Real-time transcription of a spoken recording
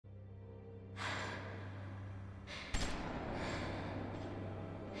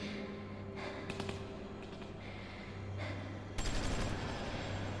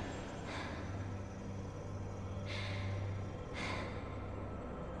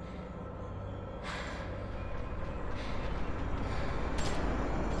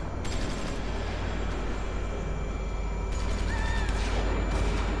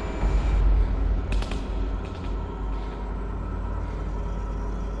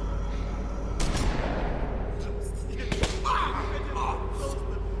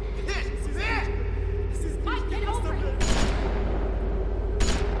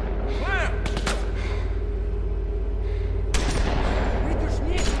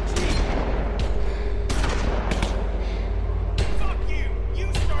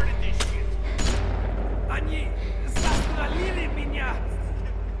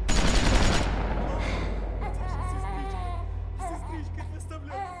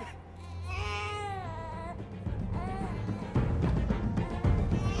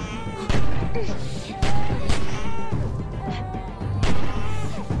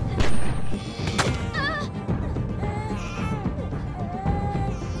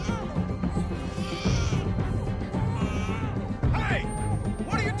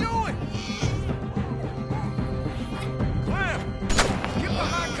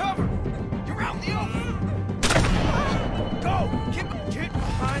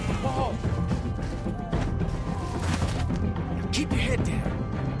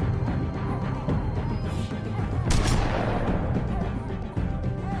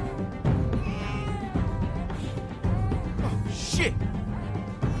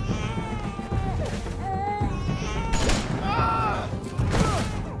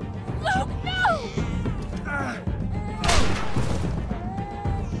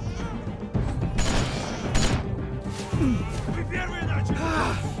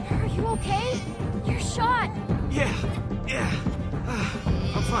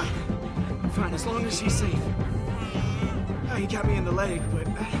As long as he's safe. He got me in the leg, but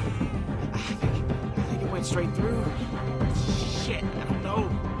I think it went straight through. Shit, I don't know.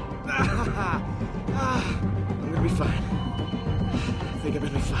 I'm gonna be fine. I think I'm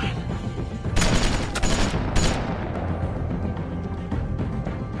gonna be fine.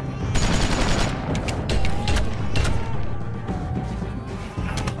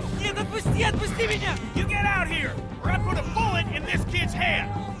 Отпусти меня! You get out here, or I put a bullet in this kid's head.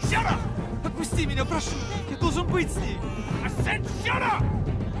 Shut up! Отпусти меня, прошу! Я должен быть с ней! I said shut up!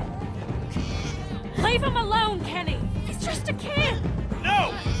 Leave him alone, Kenny! He's just a kid!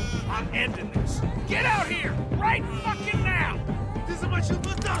 No! I'm ending this. Get out here! Right fucking now! Ты замочил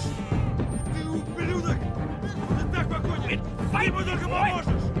Наташу! Ты ублюдок! Ты так погонишь! Ты ему только поможешь!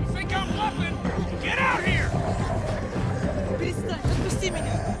 Think I'm bluffing? Get out here! Перестань! Отпусти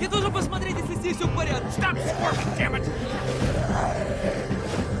меня! Я должен посмотреть, если здесь все в порядке! Stop squirming, damn it!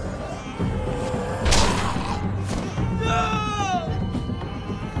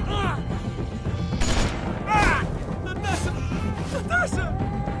 Наташа! Наташа!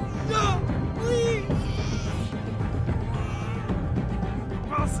 No! Please!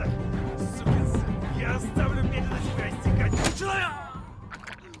 Попался! Сукин сын! Я оставлю медленно тебя истекать! Человек!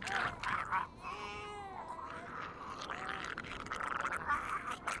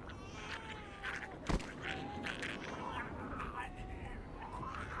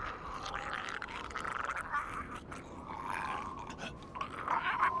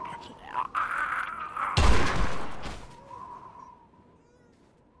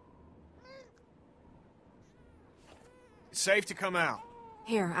 It's safe to come out.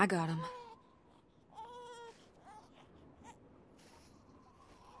 Here, I got him.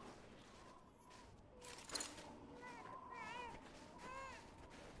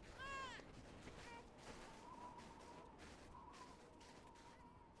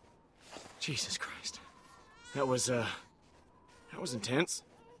 Jesus Christ. That was intense.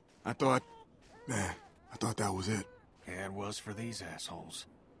 I thought that was it. Yeah, it was for these assholes.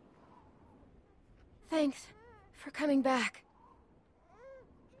 Thanks for coming back.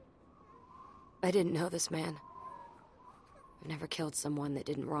 I didn't know this man. I've never killed someone that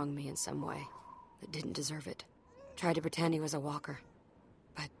didn't wrong me in some way, that didn't deserve it. Tried to pretend he was a walker.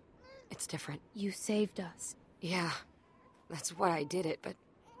 But it's different. You saved us. Yeah, that's why I did it, but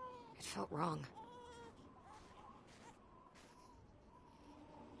it felt wrong.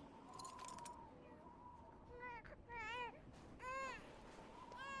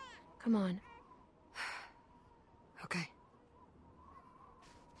 Come on. Okay.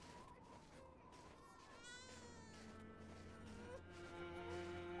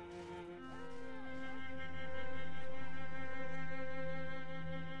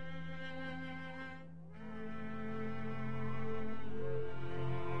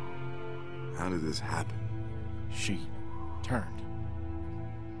 How did this happen? She turned.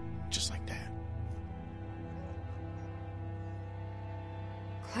 Just like that.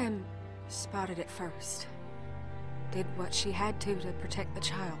 Clem spotted it first. Did what she had to protect the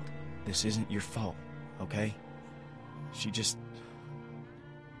child. This isn't your fault, okay? She just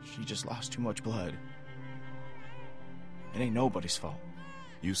lost too much blood. It ain't nobody's fault.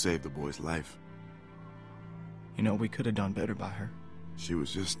 You saved the boy's life. You know, we could have done better by her. She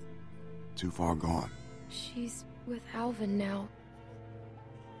was just too far gone. She's with Alvin now.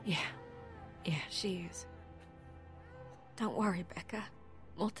 Yeah, she is. Don't worry, Becca.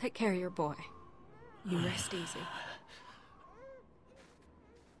 We'll take care of your boy. You rest easy.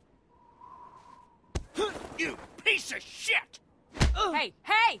 You piece of shit! Hey,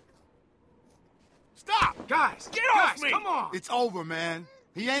 hey! Stop! Guys! Get off me! Come on! It's over, man.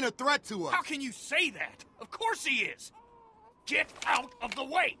 He ain't a threat to us. How can you say that? Of course he is! Get out of the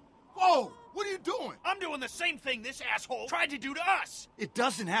way! Whoa! What are you doing? I'm doing the same thing this asshole tried to do to us. It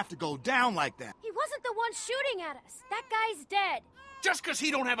doesn't have to go down like that. He wasn't the one shooting at us. That guy's dead. Just because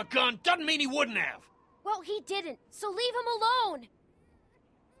he don't have a gun doesn't mean he wouldn't have. Well, he didn't, so leave him alone.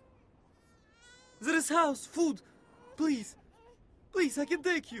 There is house, food. Please. Please, I can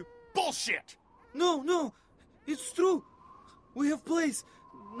take you. Bullshit! No, no. It's true. We have place.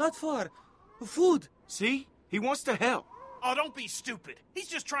 Not far. Food. See? He wants to help. Oh, don't be stupid. He's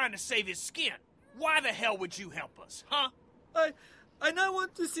just trying to save his skin. Why the hell would you help us, huh? I now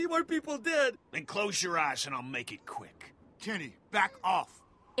want to see more people dead. Then close your eyes and I'll make it quick. Kenny, back off.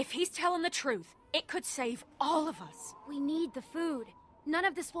 If he's telling the truth, it could save all of us. We need the food. None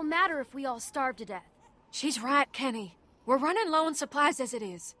of this will matter if we all starve to death. She's right, Kenny. We're running low on supplies as it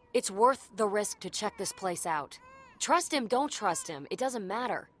is. It's worth the risk to check this place out. Trust him, don't trust him. It doesn't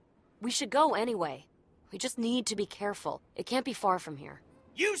matter. We should go anyway. We just need to be careful. It can't be far from here.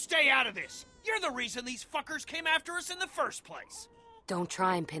 You stay out of this! You're the reason these fuckers came after us in the first place! Don't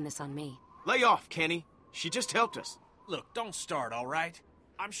try and pin this on me. Lay off, Kenny. She just helped us. Look, don't start, all right?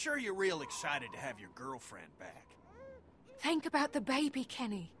 I'm sure you're real excited to have your girlfriend back. Think about the baby,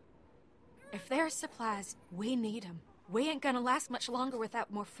 Kenny. If there's supplies, we need them. We ain't gonna last much longer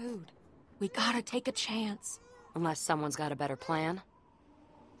without more food. We gotta take a chance. Unless someone's got a better plan.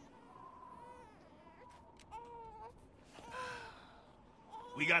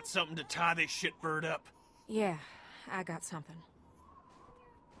 We got something to tie this shitbird up? Yeah, I got something.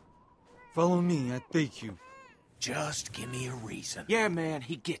 Follow me, I take you. Just give me a reason. Yeah, man,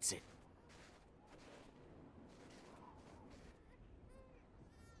 he gets it.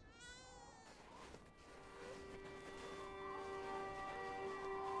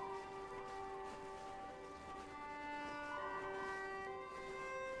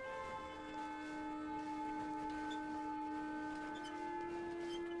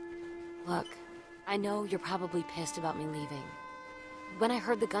 Look, I know you're probably pissed about me leaving. When I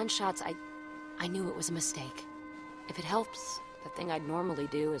heard the gunshots, I knew it was a mistake. If it helps, the thing I'd normally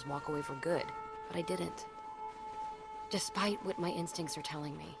do is walk away for good, but I didn't. Despite what my instincts are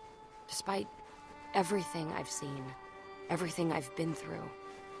telling me, despite everything I've seen, everything I've been through,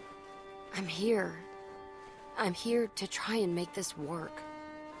 I'm here. I'm here to try and make this work.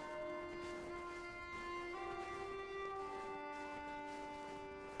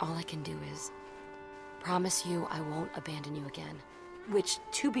 All I can do is promise you I won't abandon you again. Which,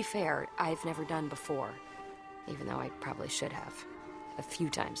 to be fair, I've never done before. Even though I probably should have. A few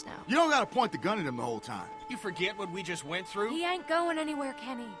times now. You don't gotta point the gun at him the whole time. You forget what we just went through? He ain't going anywhere,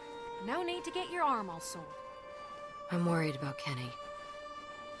 Kenny. No need to get your arm all sore. I'm worried about Kenny.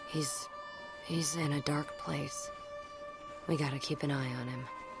 He's in a dark place. We gotta keep an eye on him.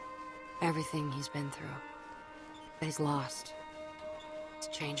 Everything he's been through. He's lost. It's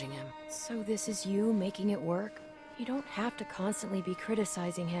changing him. So this is you making it work? You don't have to constantly be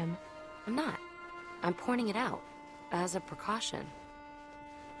criticizing him. I'm not. I'm pointing it out. As a precaution.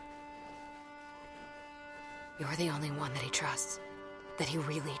 You're the only one that he trusts. That he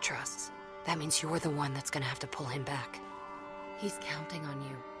really trusts. That means you're the one that's gonna have to pull him back. He's counting on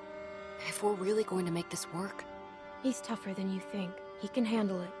you. If we're really going to make this work... He's tougher than you think. He can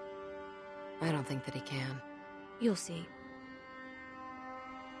handle it. I don't think that he can. You'll see.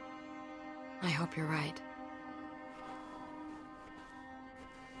 I hope you're right.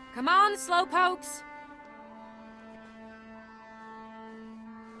 Come on, slowpokes!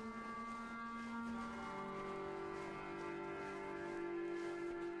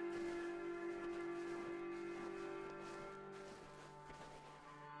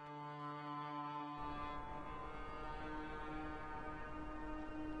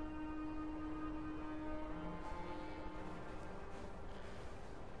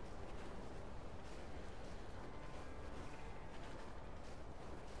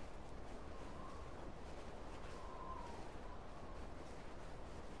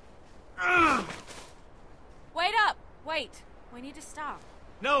 Wait up! Wait. We need to stop.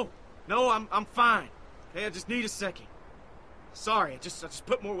 No, I'm fine. Hey, I just need a second. Sorry, I just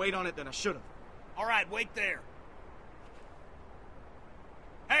put more weight on it than I should have. All right, wait there.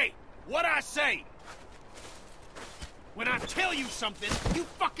 Hey, what I say? When I tell you something, you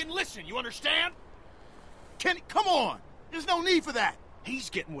fucking listen, you understand? Kenny, come on! There's no need for that! He's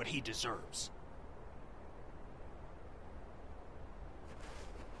getting what he deserves.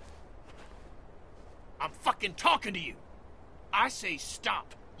 I'm fucking talking to you. I say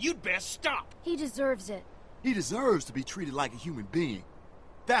stop. You'd best stop. He deserves it. He deserves to be treated like a human being.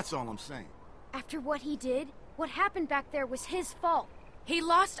 That's all I'm saying. After what he did, what happened back there was his fault. He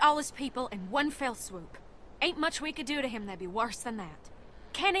lost all his people in one fell swoop. Ain't much we could do to him that'd be worse than that.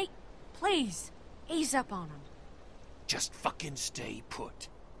 Kenny, Please, ease up on him. Just fucking stay put.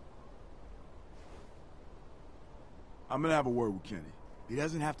 I'm gonna have a word with Kenny. He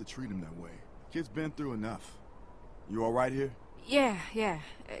doesn't have to treat him that way. Kid's been through enough. You all right here? Yeah.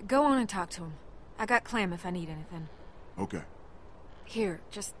 Go on and talk to him. I got Clem if I need anything. Okay. Here,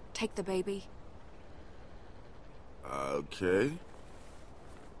 just take the baby. Okay.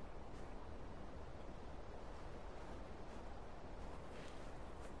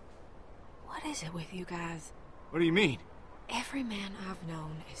 What is it with you guys? What do you mean? Every man I've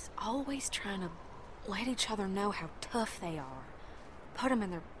known is always trying to let each other know how tough they are. Put them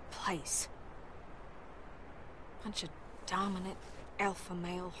in their place. Bunch of dominant alpha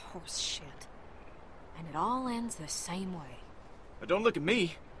male horse shit. And it all ends the same way. But don't look at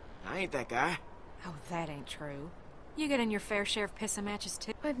me. I ain't that guy. Oh, that ain't true. You get in your fair share of pissing matches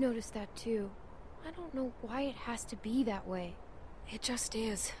too. I've noticed that too. I don't know why it has to be that way. It just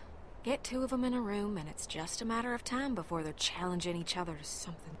is. Get two of them in a room and it's just a matter of time before they're challenging each other to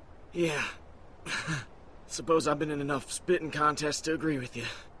something. Yeah. Suppose I've been in enough spitting contests to agree with you.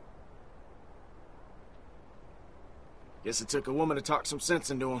 Guess it took a woman to talk some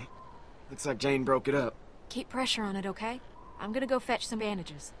sense into him. Looks like Jane broke it up. Keep pressure on it, okay? I'm gonna go fetch some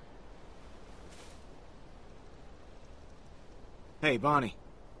bandages. Hey, Bonnie.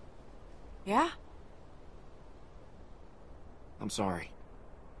 Yeah? I'm sorry.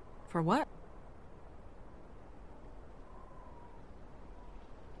 For what?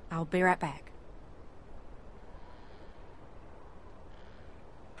 I'll be right back.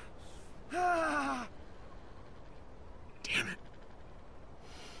 Damn it.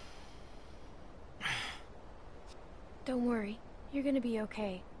 Don't worry. You're gonna be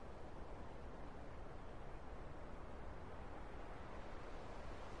okay.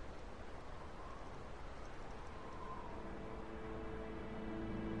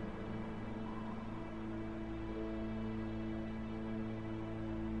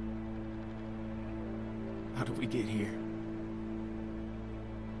 How did we get here?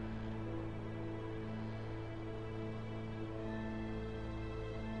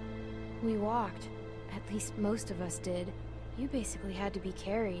 We walked. At least most of us did. You basically had to be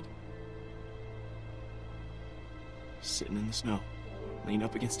carried. Sitting in the snow, leaned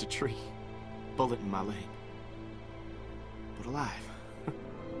up against a tree, bullet in my leg. But alive.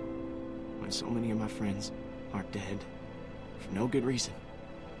 When so many of my friends are dead for no good reason,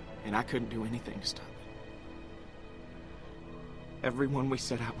 and I couldn't do anything to stop it. Everyone we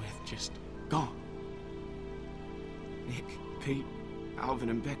set out with just gone. Nick, Pete, Alvin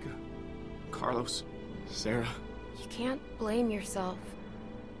and Becca, Carlos, Sarah. You can't blame yourself.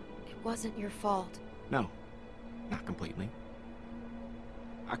 It wasn't your fault. No, not completely.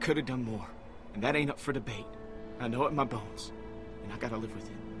 I could have done more, and that ain't up for debate. I know it in my bones, and I gotta live with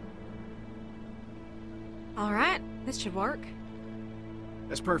it. All right, this should work.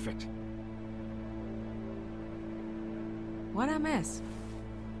 That's perfect. What'd I miss?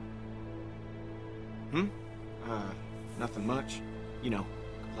 Nothing much. You know,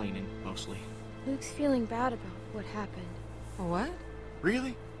 complaining, mostly. Luke's feeling bad about what happened. What?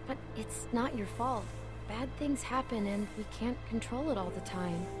 Really? But it's not your fault. Bad things happen and we can't control it all the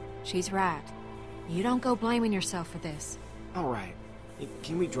time. She's right. You don't go blaming yourself for this. All right.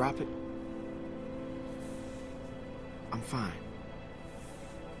 Can we drop it? I'm fine.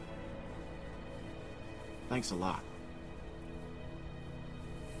 Thanks a lot.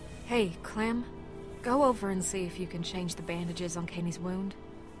 Hey, Clem. Go over and see if you can change the bandages on Kenny's wound.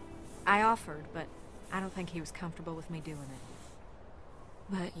 I offered, but I don't think he was comfortable with me doing it.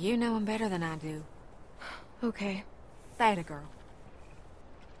 But you know him better than I do. Okay. Theta girl.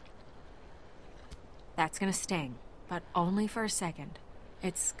 That's gonna sting, but only for a second.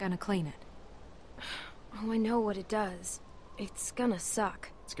 It's gonna clean it. Oh, I know what it does. It's gonna suck.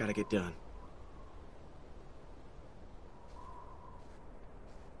 It's gotta get done.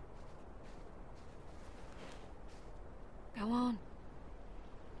 Go on.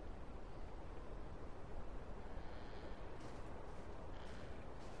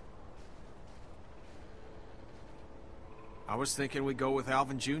 I was thinking we'd go with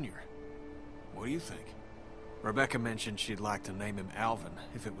Alvin Jr. What do you think? Rebecca mentioned she'd like to name him Alvin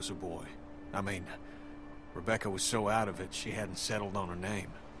if it was a boy. I mean, Rebecca was so out of it she hadn't settled on a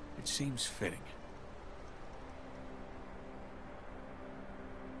name. It seems fitting.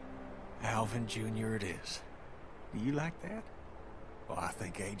 Alvin Jr. it is. Do you like that? Well, I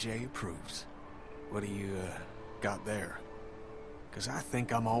think AJ approves. What do you, got there? 'Cause I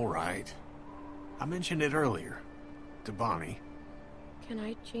think I'm all right. I mentioned it earlier. To Bonnie. Can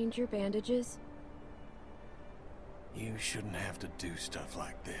I change your bandages? You shouldn't have to do stuff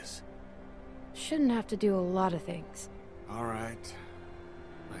like this. Shouldn't have to do a lot of things. All right.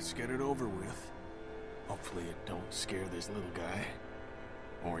 Let's get it over with. Hopefully it don't scare this little guy.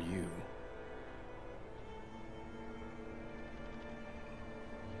 Or you.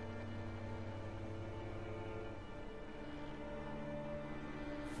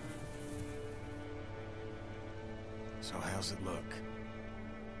 So how's it look?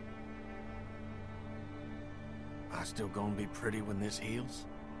 I still gonna be pretty when this heals?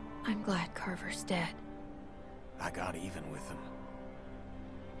 I'm glad Carver's dead. I got even with him.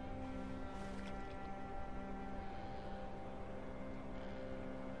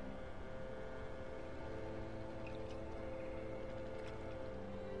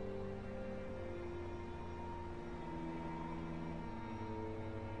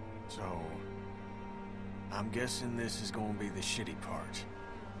 So, I'm guessing this is gonna be the shitty part.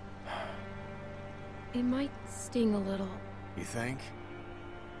 It might sting a little. You think?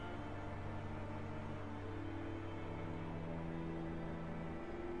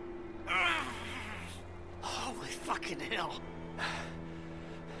 Holy fucking hell!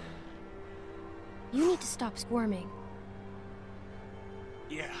 You need to stop squirming.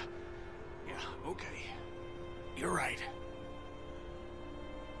 Yeah, okay. You're right.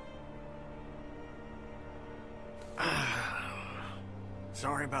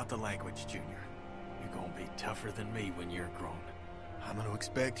 Sorry about the language, Junior. You're gonna be tougher than me when you're grown. I'm gonna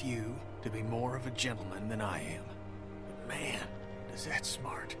expect you to be more of a gentleman than I am. But man, is that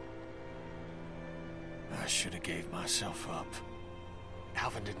smart. I should have gave myself up.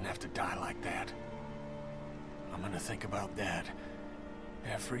 Alvin didn't have to die like that. I'm gonna think about that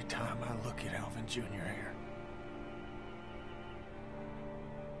every time I look at Alvin Jr. here.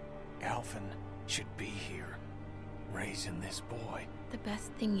 Alvin should be here, raising this boy. The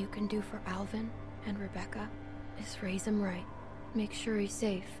best thing you can do for Alvin and Rebecca is raise him right. Make sure he's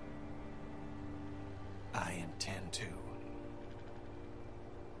safe. I intend to.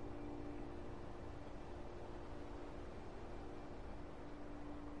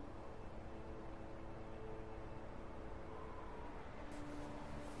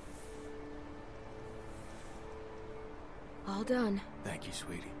 All done. Thank you,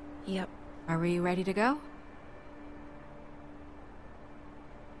 sweetie. Yep. Are we ready to go?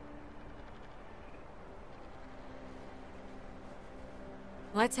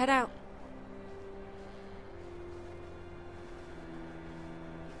 Let's head out.